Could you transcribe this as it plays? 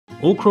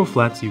Old Crow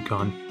Flats,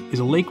 Yukon, is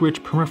a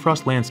lake-rich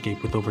permafrost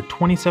landscape with over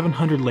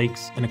 2,700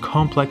 lakes and a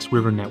complex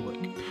river network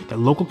that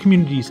local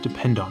communities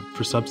depend on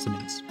for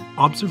subsistence.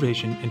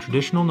 Observation and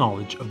traditional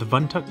knowledge of the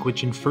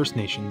Vuntut-Gwitchin First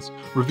Nations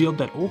revealed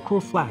that Old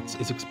Crow Flats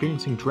is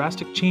experiencing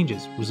drastic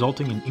changes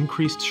resulting in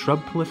increased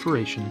shrub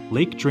proliferation,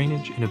 lake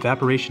drainage and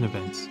evaporation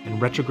events,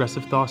 and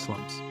retrogressive thaw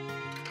slumps.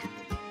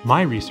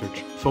 My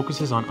research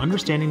focuses on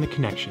understanding the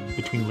connection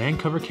between land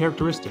cover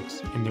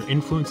characteristics and their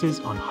influences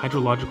on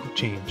hydrological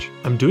change.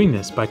 I'm doing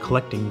this by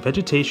collecting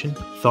vegetation,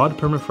 thawed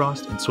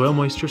permafrost, and soil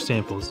moisture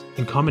samples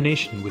in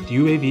combination with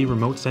UAV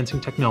remote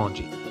sensing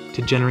technology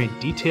to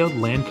generate detailed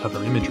land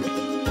cover imagery.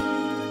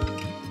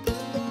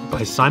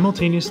 By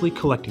simultaneously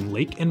collecting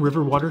lake and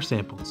river water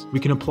samples, we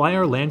can apply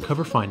our land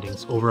cover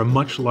findings over a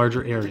much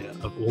larger area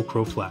of Old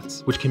Crow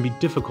Flats, which can be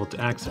difficult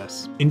to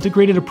access.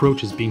 Integrated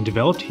approaches being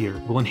developed here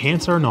will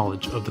enhance our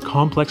knowledge of the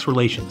complex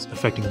relations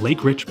affecting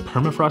lake-rich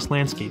permafrost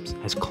landscapes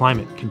as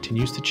climate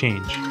continues to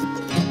change.